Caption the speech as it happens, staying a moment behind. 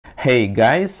Hey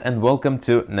guys, and welcome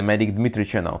to Nomadic Dmitry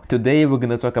channel. Today we're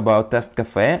gonna talk about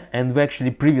TestCafe, and we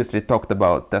actually previously talked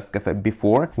about TestCafe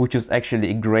before, which is actually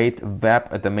a great web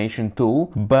automation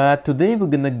tool. But today we're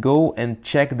gonna go and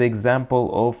check the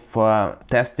example of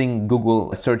testing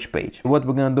Google search page. What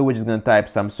we're gonna do, we're just gonna type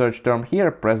some search term here,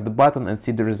 press the button and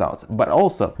see the results. But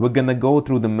also we're gonna go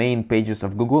through the main pages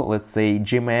of Google, let's say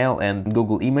Gmail and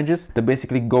Google Images, to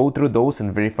basically go through those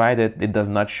and verify that it does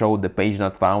not show the page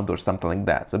not found or something like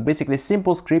that. So basically a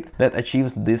simple script that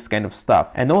achieves this kind of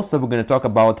stuff. And also we're going to talk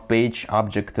about page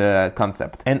object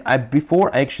concept. And before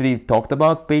I actually talked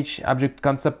about page object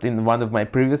concept in one of my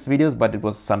previous videos, but it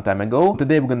was some time ago.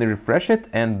 Today we're going to refresh it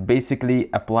and basically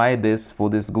apply this for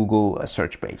this Google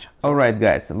search page. Alright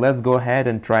guys, let's go ahead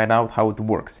and try it out how it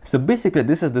works. So basically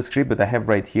this is the script that I have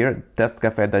right here,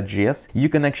 testcafe.js. You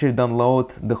can actually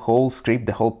download the whole script,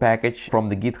 the whole package from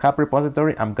the GitHub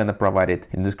repository. I'm going to provide it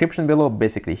in the description below.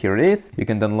 Basically here it is. You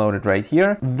can download it right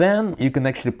here. Then you can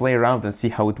actually play around and see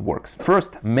how it works.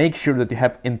 First, make sure that you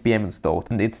have npm installed,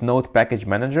 and it's Node Package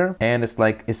Manager, and it's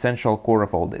like essential core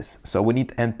of all this. So we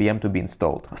need npm to be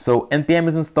installed. So npm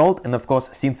is installed, and of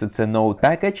course, since it's a Node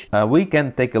package, we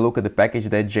can take a look at the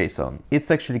package.json.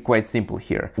 It's actually quite simple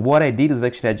here. What I did is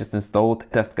actually I just installed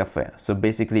TestCafe. So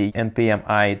basically npm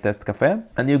I testcafe,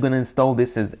 and you're gonna install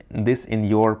this in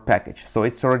your package. So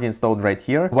it's already installed right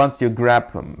here. Once you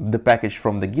grab the package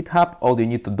from the GitHub, all you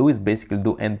need to do is basically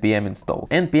do npm install.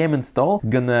 npm install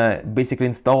gonna basically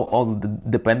install all the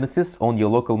dependencies on your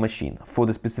local machine for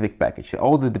the specific package.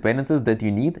 All the dependencies that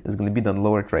you need is gonna be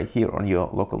downloaded right here on your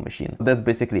local machine. That's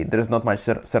basically, there's not much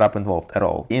setup involved at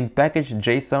all. In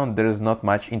package.json, there is not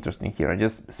much interesting here. I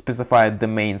just specified the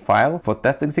main file for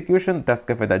test execution,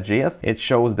 testcafe.js. It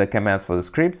shows the commands for the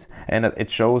scripts, and it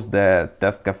shows the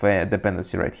testcafe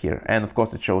dependency right here. And of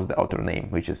course, it shows the author name,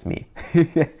 which is me.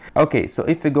 Okay, so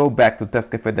if we go back to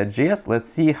testcafe.js, let's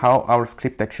see how our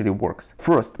script actually works.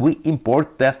 First, we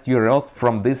import test URLs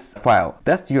from this file.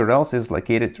 Test URLs is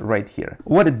located right here.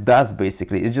 What it does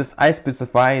basically is just I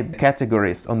specified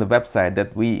categories on the website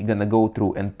that we gonna go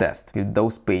through and test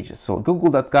those pages. So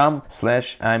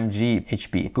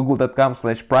google.com/imghp,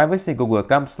 google.com/privacy,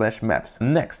 google.com/maps.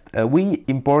 Next, we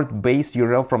import base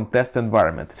URL from test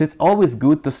environment. So it's always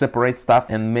good to separate stuff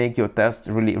and make your test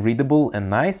really readable and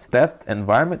nice. Test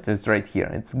environment is right here.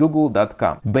 It's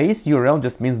google.com. Base URL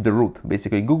just means the root.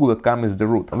 Basically, google.com is the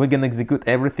root. We're gonna execute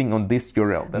everything on this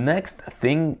URL. The next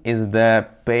thing is the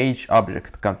page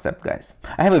object concept, guys.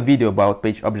 I have a video about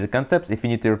page object concepts. If you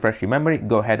need to refresh your memory,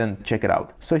 go ahead and check it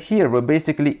out. So here we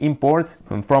basically import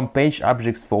from page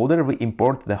objects folder, we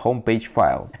import the home page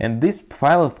file. And this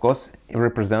file, of course,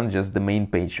 represents just the main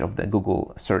page of the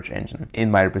Google search engine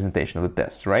in my representation of the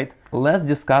test, right? Let's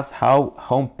discuss how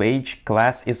homepage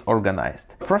class is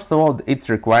organized. First of all, it's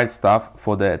required stuff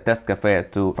for the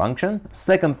TestCafe to function.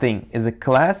 Second thing is a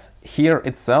class here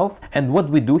itself. And what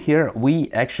we do here, we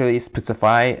actually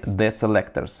specify the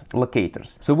selectors,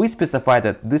 locators. So we specify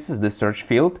that this is the search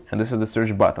field and this is the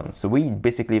search button. So we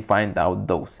basically find out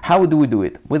those. How do we do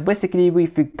it? Well, basically we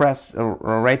press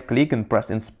right click and press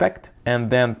inspect,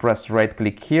 and then press right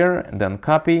click here and then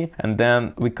copy, and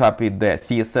then we copy the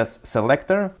CSS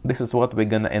selector. This is what we're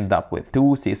gonna end up with,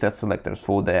 two CSS selectors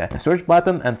for the search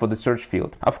button and for the search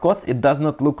field. Of course, it does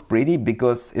not look pretty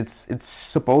because it's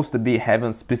supposed to be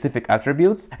having specific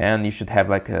attributes, and you should have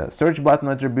like a search button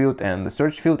attribute and the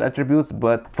search field attributes,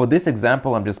 but for this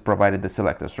example I'm just provided the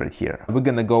selectors right here. We're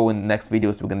gonna go in next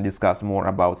videos, we're gonna discuss more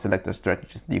about selector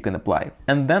strategies that you can apply.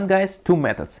 And then guys, two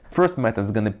methods. First method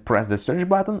is gonna press the search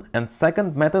button, and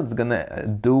second method is gonna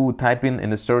do typing in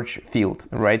the search field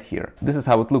right here. This is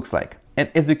how it looks like. And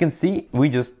as you can see, we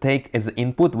just take as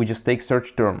input, we just take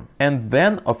search term. And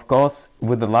then, of course,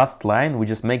 with the last line, we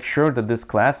just make sure that this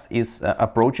class is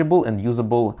approachable and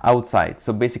usable outside.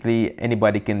 So basically,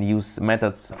 anybody can use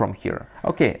methods from here.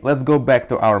 Okay, let's go back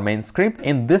to our main script.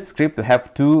 In this script, we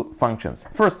have two functions.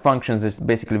 First function is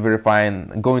basically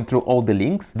verifying, going through all the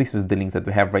links. This is the links that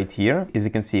we have right here. As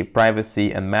you can see,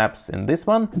 privacy and maps in this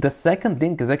one. The second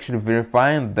link is actually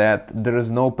verifying that there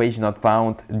is no page not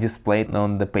found displayed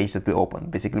on the page that we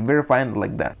open, basically verifying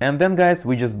like that. And then guys,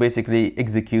 we just basically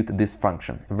execute this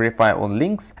function, verify on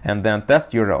links, and then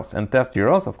test URLs, and test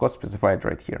URLs of course specified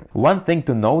right here. One thing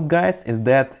to note guys is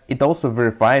that it also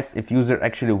verifies if user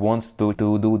actually wants to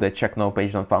do the check no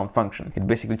page not found function. It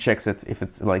basically checks it. If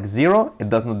it's like 0, it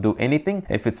does not do anything.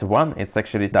 If it's 1, it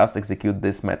actually does execute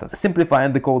this method.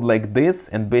 Simplifying the code like this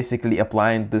and basically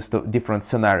applying this to different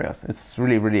scenarios. It's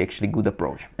really actually good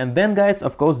approach. And then guys,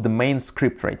 of course, the main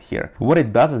script right here. What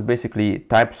it does is basically basically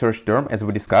type search term as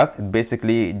we discussed. It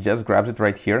basically just grabs it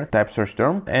right here, type search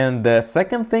term. And the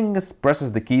second thing is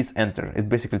presses the keys enter. It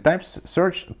basically types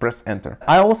search, press enter.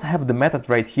 I also have the method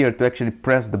right here to actually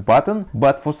press the button,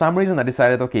 but for some reason I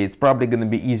decided, okay, it's probably gonna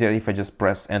be easier if I just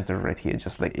press enter right here.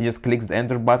 Just like it just clicks the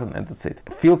enter button and that's it.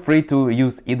 Feel free to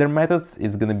use either methods.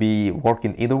 It's gonna be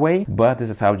working either way, but this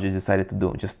is how I decided to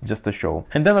do, just to show.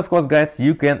 And then of course, guys,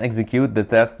 you can execute the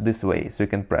test this way. So you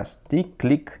can press tick,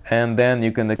 click, and then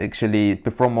you can actually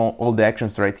perform all the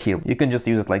actions right here. You can just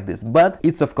use it like this, but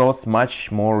it's of course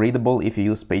much more readable if you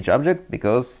use page object,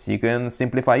 because you can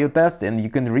simplify your test and you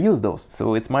can reuse those.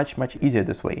 So it's much easier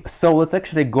this way. So let's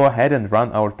actually go ahead and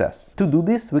run our tests. To do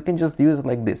this, we can just use it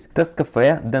like this: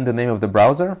 TestCafe, then the name of the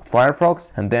browser,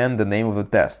 Firefox, and then the name of the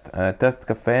test,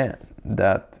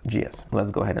 testcafe.js.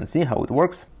 Let's go ahead and see how it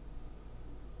works.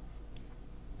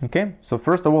 Okay, so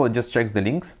first of all, it just checks the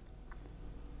links.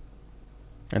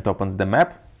 It opens the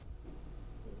map,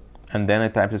 and then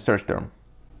it types a search term.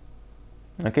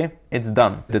 Okay, it's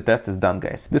done. The test is done,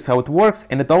 guys. This is how it works,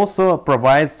 and it also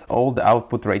provides all the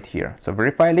output right here. So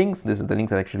verify links, this is the link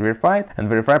that actually verified, and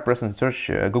verify, press and search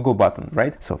Google button,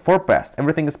 right? So for passed,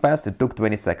 everything is passed. It took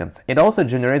 20 seconds. It also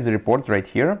generates the report right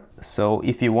here. So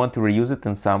if you want to reuse it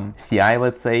in some CI,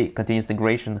 let's say, continuous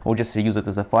integration, or just reuse it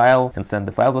as a file and send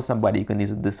the file to somebody, you can use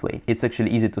it this way. It's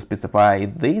actually easy to specify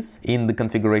this in the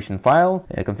configuration file.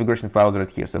 Configuration files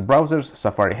right here. So browsers,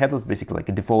 Safari headless, basically like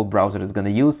a default browser is going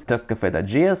to use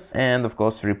testcafe.js, and of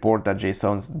course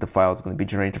report.json, the file is going to be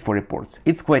generated for reports.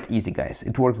 It's quite easy, guys.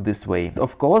 It works this way.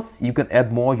 Of course, you can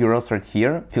add more URLs right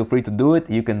here. Feel free to do it.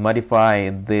 You can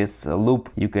modify this loop.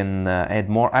 You can add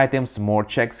more items, more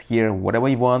checks here, whatever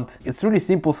you want. It's really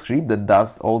simple script that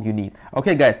does all you need.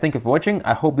 Okay, guys, thank you for watching.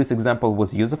 I hope this example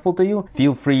was useful to you.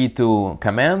 Feel free to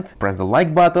comment, press the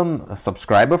like button,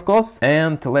 subscribe, of course,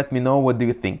 and let me know what do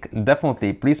you think.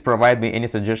 Definitely, please provide me any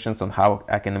suggestions on how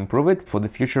I can improve it for the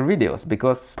future videos,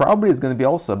 because probably it's going to be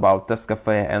also about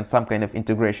TestCafe and some kind of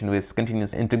integration with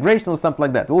continuous integration or something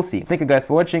like that. We'll see. Thank you guys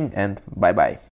for watching, and bye bye.